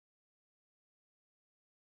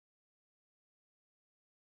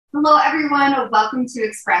Hello, everyone. Welcome to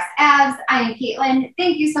Express Abs. I am Katelyn.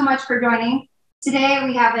 Thank you so much for joining. Today,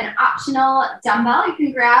 we have an optional dumbbell. You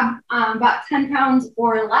can grab about 10 pounds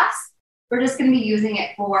or less. We're just going to be using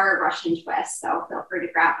it for Russian twists, so feel free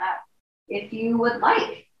to grab that if you would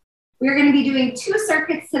like. We're going to be doing 2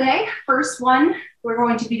 circuits today. First one, we're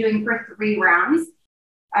going to be doing for 3 rounds.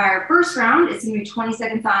 Our first round is going to be 20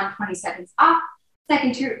 seconds on, 20 seconds off.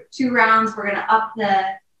 Second two rounds, we're going to up the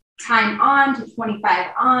time on to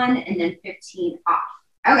 25 on and then 15 off.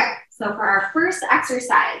 Okay, so for our first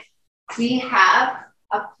exercise, we have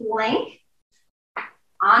a plank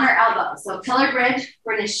on our elbow. So pillar bridge,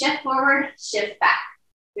 we're going to shift forward, shift back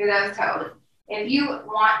through those toes. If you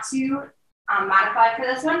want to modify for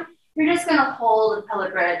this one, you're just going to hold the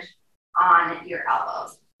pillar bridge on your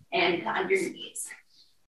elbows and under your knees.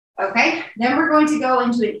 Okay, then we're going to go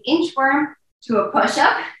into an inchworm to a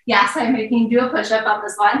push-up. Yes, I'm making you do a push-up on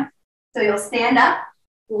this one. So you'll stand up,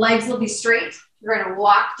 legs will be straight. You're going to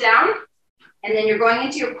walk down, and then you're going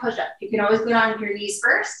into your push-up. You can always go down to your knees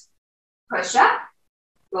first, push up,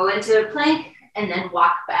 go into a plank, and then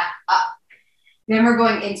walk back up. Then we're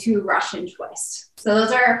going into Russian twist. So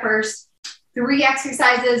those are our first 3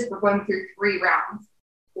 exercises. We're going through 3 rounds.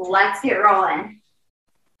 Let's get rolling.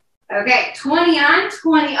 Okay, 20 on,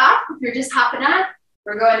 20 off. If you're just hopping on,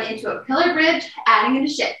 we're going into a pillar bridge, adding in a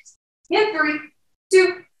shift. In 3,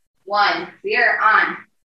 2, 1. We are on.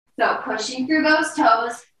 So pushing through those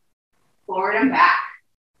toes, forward and back.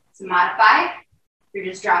 To modify, you're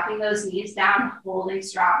just dropping those knees down, holding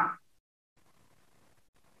strong.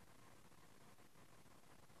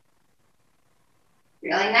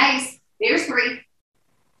 Really nice. There's 3,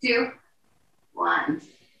 2, 1.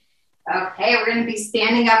 Okay, we're going to be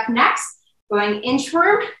standing up next, going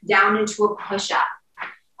inchworm down into a push-up.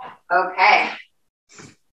 Okay.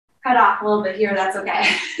 Cut off a little bit here, that's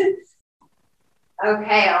okay.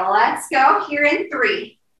 Okay, let's go here in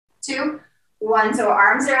 3, 2, 1. So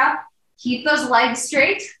arms are up. Keep those legs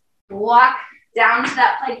straight. Walk down to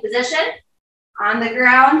that plank position. On the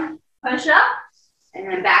ground, push up, and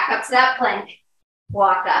then back up to that plank.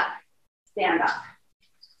 Walk up, stand up.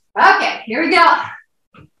 Okay, here we go.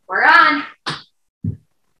 We're on.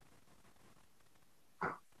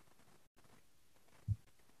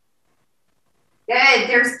 Good,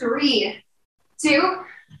 there's 3, 2,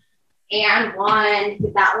 and 1.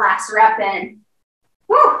 Get that last rep in.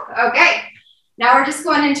 Whew, okay. Now we're just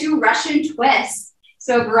going into Russian twist.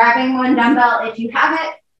 So grabbing one dumbbell if you have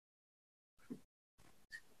it.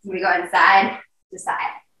 We go inside to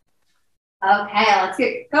side. Okay, let's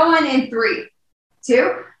get going in 3,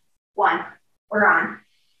 2, 1. We're on.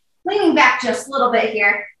 Leaning back just a little bit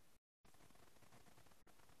here.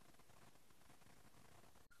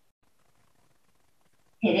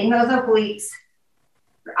 Hitting those obliques.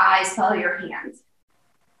 Your eyes follow your hands.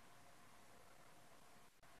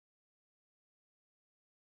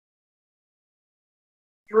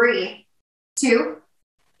 Three, 2,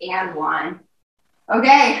 and 1.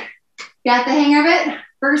 Okay, got the hang of it.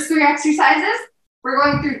 First 3 exercises. We're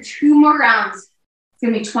going through 2 more rounds. It's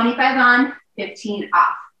going to be 25 on, 15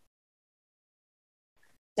 off.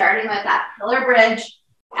 Starting with that pillar bridge,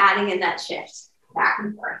 adding in that shift, back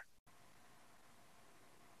and forth.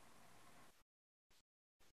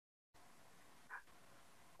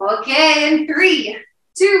 Okay, in 3,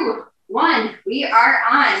 2, 1, we are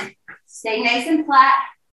on. Stay nice and flat,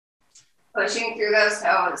 pushing through those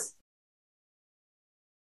toes.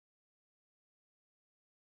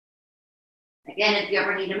 Again, if you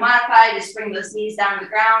ever need to modify, just bring those knees down to the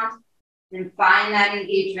ground and find that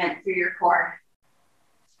engagement through your core.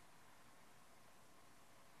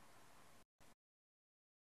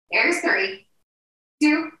 There's 3,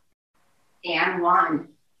 2, and 1.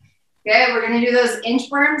 Good, we're going to do those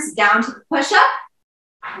inchworms down to the push-up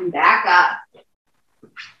and back up.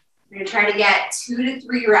 We're going to try to get 2 to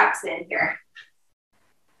 3 reps in here.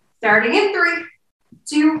 Starting in 3,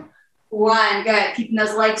 2, 1. Good, keeping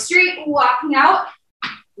those legs straight, walking out.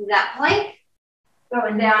 Do that plank,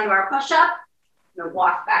 going down to our push-up, and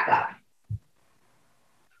walk back up.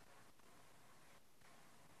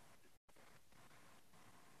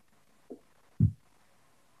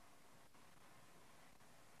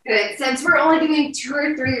 Good. Since we're only doing 2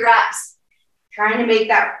 or 3 reps, trying to make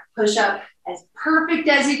that push-up as perfect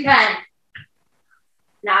as you can.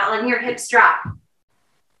 Not letting your hips drop.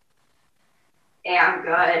 And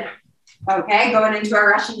good. Okay, going into our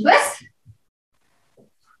Russian twist.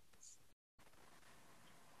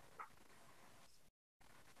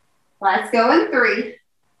 Let's go in 3,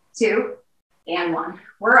 2, and 1.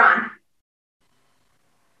 We're on.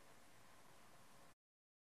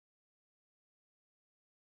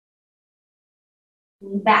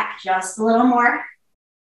 Back just a little more.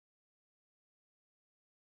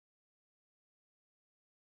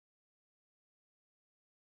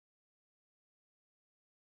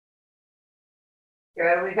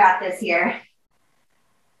 Good, we got this here.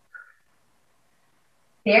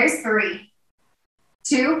 There's 3,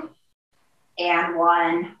 2, and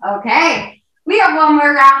 1. Okay, we have one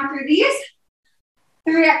more round through these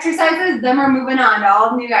 3 exercises, then we're moving on to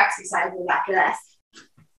all new exercises after this.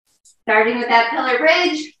 Starting with that pillar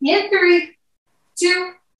bridge in 3,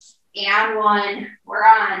 2, and 1. We're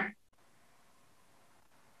on.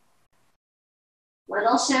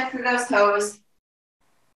 Little shift through those toes.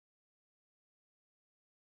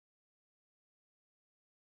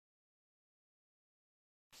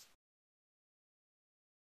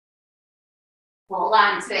 Hold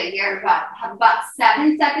on to it here. Have about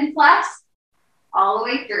 7 seconds left. All the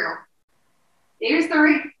way through. There's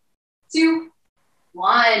 3, 2,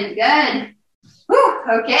 1. Good. Whew,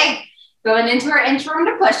 okay. Going into our interim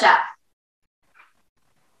to push up.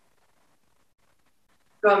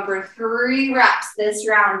 Going for 3 reps this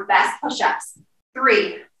round. Best push-ups.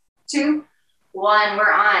 3, 2, 1.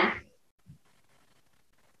 We're on.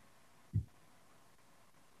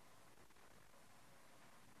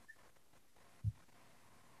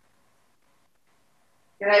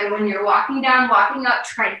 Good. When you're walking down, walking up,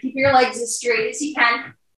 try to keep your legs as straight as you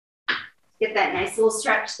can. Get that nice little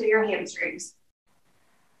stretch through your hamstrings.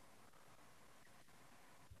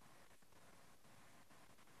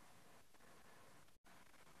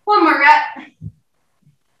 One more rep.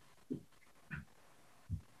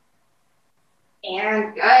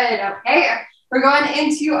 And good. Okay. We're going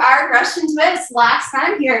into our Russian twist. Last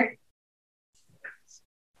time here.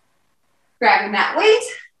 Grabbing that weight.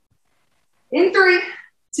 In 3,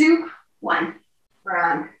 2, 1. We're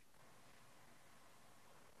on.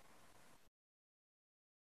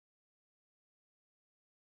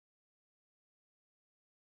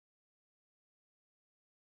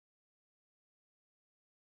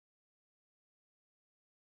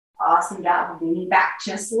 Awesome job. Leaning back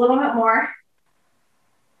just a little bit more.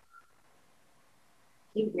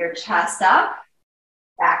 Keep your chest up,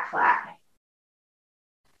 back flat.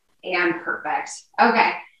 And perfect.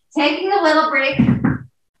 Okay, taking a little break.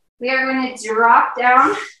 We are going to drop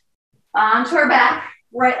down onto our back,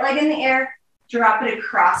 right leg in the air, drop it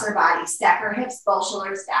across our body. Stack our hips, both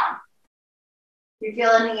shoulders down. If you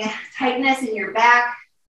feel any tightness in your back,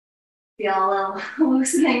 feel a little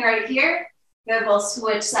loosening right here. Good, we'll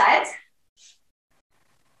switch sides.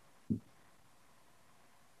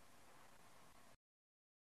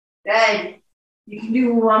 Good. You can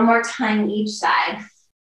do one more time each side.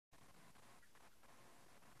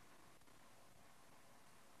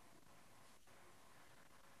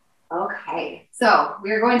 Okay, so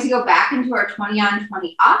we're going to go back into our 20 on,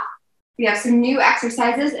 20 off. We have some new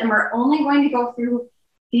exercises and we're only going to go through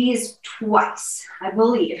these twice, I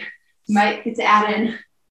believe. You might get to add in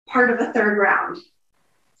part of a 3rd round,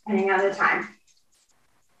 depending on the time.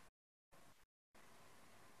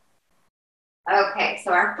 Okay,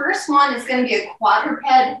 so our first one is going to be a quadruped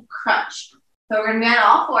crunch. So we're going to be on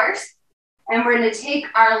all fours, and we're going to take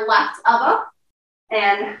our left elbow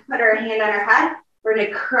and put our hand on our head. We're going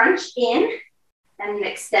to crunch in and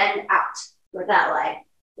extend out with that leg.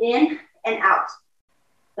 In and out.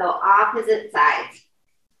 So opposite sides.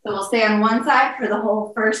 So we'll stay on one side for the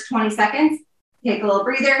whole first 20 seconds. Take a little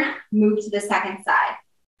breather, move to the second side.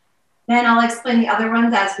 Then I'll explain the other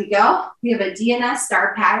ones as we go. We have a DNS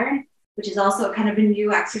star pattern, which is also kind of a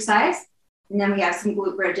new exercise. And then we have some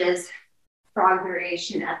glute bridges, frog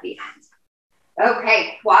variation at the end.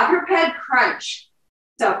 Okay, quadruped crunch.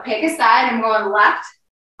 So pick a side. I'm going left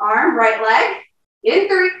arm, right leg. In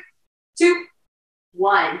 3, 2,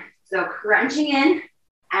 1. So crunching in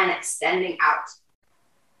and extending out.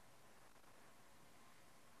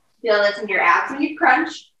 Feel this in your abs when you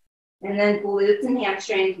crunch, and then glutes and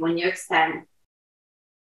hamstrings when you extend.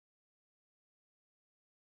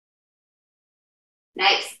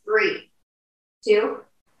 Nice. 3, 2,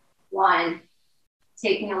 1.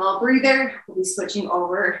 Taking a little breather. We'll be switching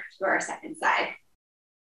over to our second side.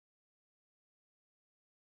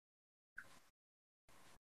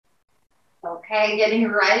 Okay, getting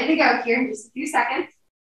ready to go here in just a few seconds.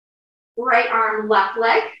 Right arm, left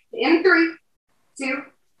leg. In 3, 2,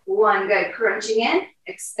 1. Good. Crunching in,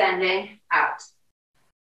 extending out.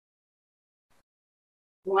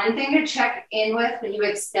 One thing to check in with when you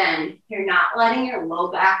extend, you're not letting your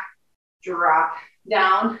low back drop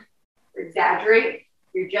down or exaggerate.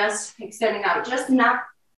 You're just extending out just enough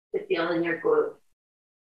to feel in your glute.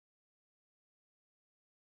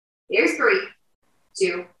 Here's 3,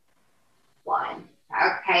 2, 1.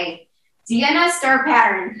 Okay. DNS star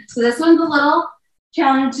pattern. So this one's a little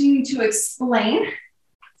challenging to explain.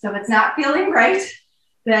 So if it's not feeling right,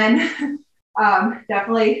 then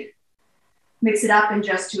definitely mix it up and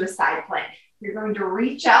just do a side plank. You're going to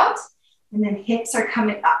reach out and then hips are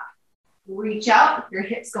coming up. Reach out, your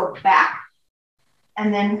hips go back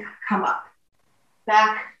and then come up.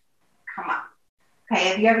 Back, come up. Okay,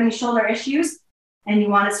 if you have any shoulder issues and you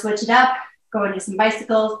want to switch it up, go and do some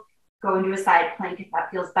bicycles, go and do a side plank if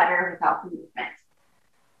that feels better without the movement.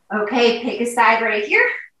 Okay, pick a side right here.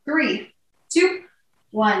 3, 2,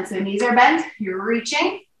 1. So knees are bent, you're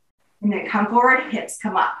reaching, and then come forward, hips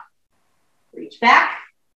come up. Reach back,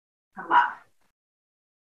 come up.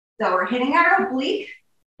 So we're hitting our oblique,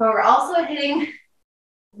 but we're also hitting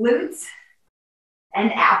glutes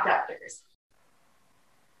and abductors.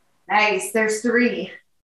 Nice, there's 3,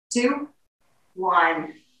 2,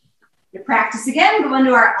 1. To practice again, go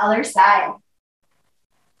into our other side.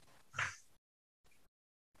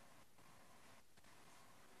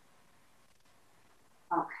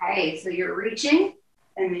 Okay, so you're reaching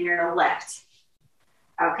and then you're gonna lift.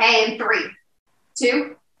 Okay, in 3,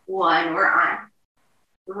 2, 1, we're on.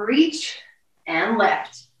 Reach and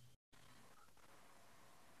lift.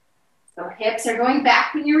 So hips are going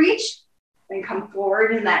back when you reach, then come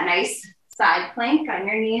forward in that nice side plank on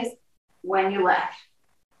your knees when you lift.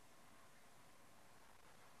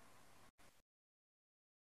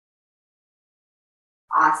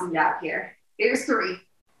 Awesome job here. Here's 3,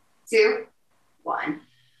 2, 1.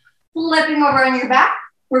 Flipping over on your back.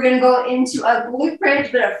 We're going to go into a glute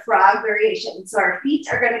bridge, but a frog variation. So our feet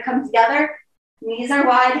are going to come together. Knees are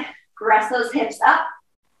wide. Press those hips up.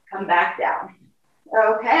 Come back down.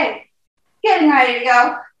 Okay. Getting ready to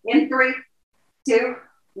go in 3, 2,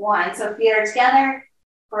 1. So feet are together.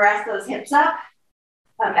 Press those hips up.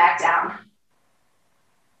 Come back down.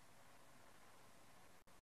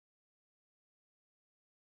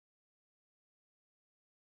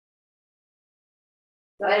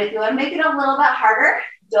 Good. If you want to make it a little bit harder,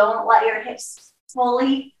 don't let your hips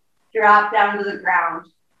fully drop down to the ground.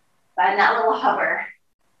 Find that little hover.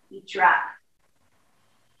 Each rep.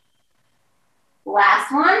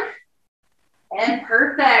 Last one. And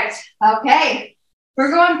perfect. Okay.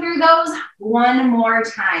 We're going through those one more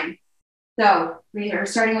time. So we are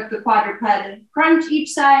starting with the quadruped crunch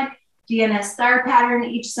each side, DNS star pattern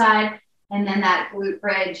each side, and then that glute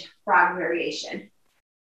bridge frog variation.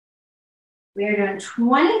 We are doing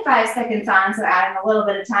 25 seconds on, so adding a little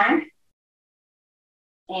bit of time.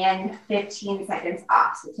 And 15 seconds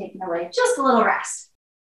off, so taking away just a little rest.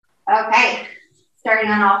 Okay, starting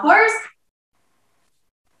on all fours.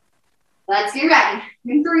 Let's get ready.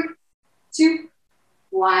 In 3, 2,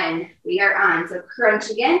 1. We are on. So crunch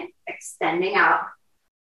again, extending out.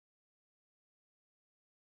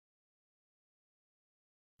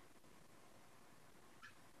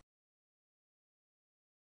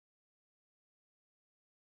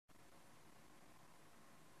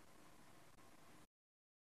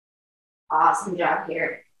 Awesome job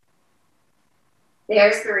here.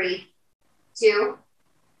 There's 3, 2,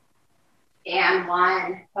 and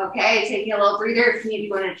 1. Okay, taking a little breather. If you need to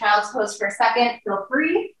go into child's pose for a second, feel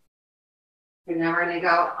free. And then we're going to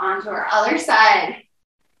go onto our other side.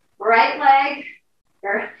 Right leg,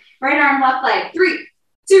 or right arm, left leg. 3,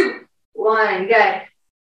 2, 1. Good.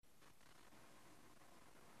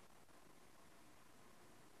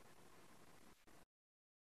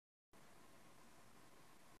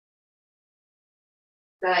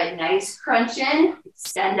 Good. Nice crunch in.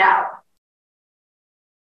 Extend out.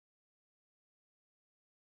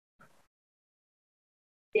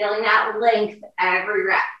 Feeling that length every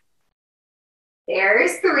rep.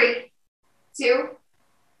 There's 3, 2,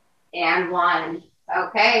 and 1.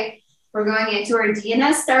 Okay. We're going into our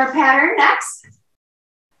DNS star pattern next.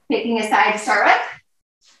 Picking a side to start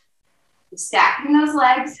with. Stacking those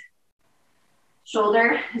legs.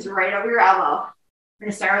 Shoulder is right over your elbow. We're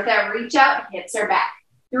going to start with that reach out. Hips are back.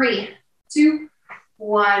 3, 2,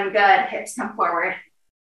 1. Good. Hips come forward.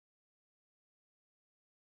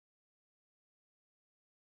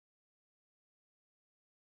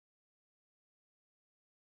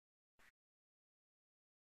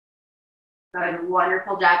 Good.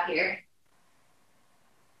 Wonderful job here.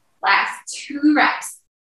 Last 2 reps.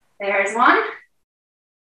 There's 1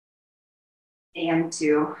 and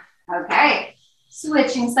 2. Okay.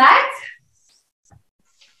 Switching sides.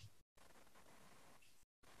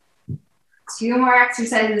 2 more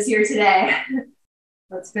exercises here today.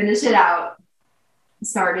 Let's finish it out.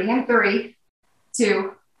 Starting in 3,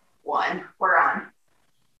 2, 1. We're on.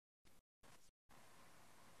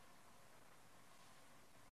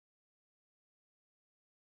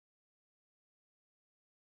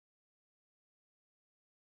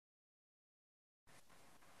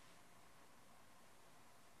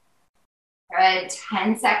 Good.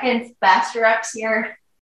 10 seconds. Best reps here.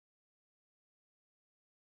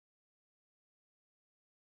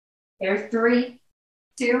 There's 3,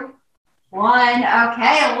 2, 1.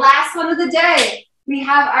 Okay, last one of the day. We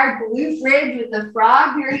have our glute bridge with the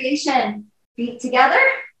frog variation. Feet together.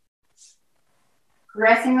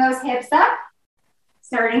 Pressing those hips up.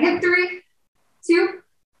 Starting in 3, 2,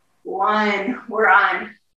 1. We're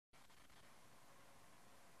on.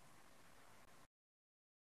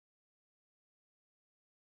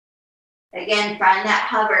 Again, find that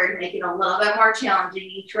hover, make it a little bit more challenging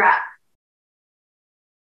each rep.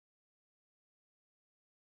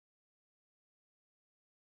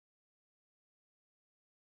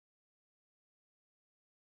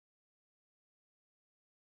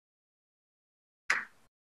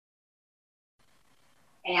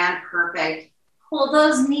 And perfect. Hold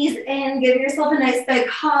those knees in, give yourself a nice big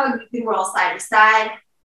hug. You can roll side to side,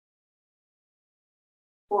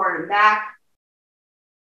 forward and back.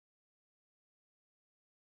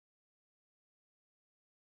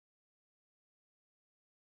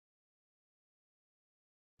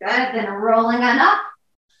 Good, then rolling on up.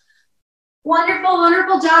 Wonderful,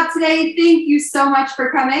 wonderful job today. Thank you so much for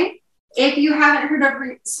coming. If you haven't heard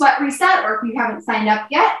of Sweat Reset, or if you haven't signed up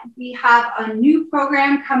yet, we have a new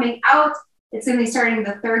program coming out. It's going to be starting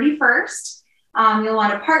the 31st. You'll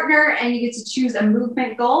want to partner and you get to choose a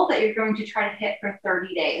movement goal that you're going to try to hit for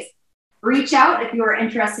 30 days. Reach out if you are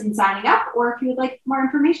interested in signing up or if you would like more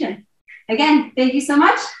information. Again, thank you so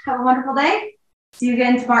much. Have a wonderful day. See you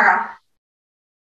again tomorrow.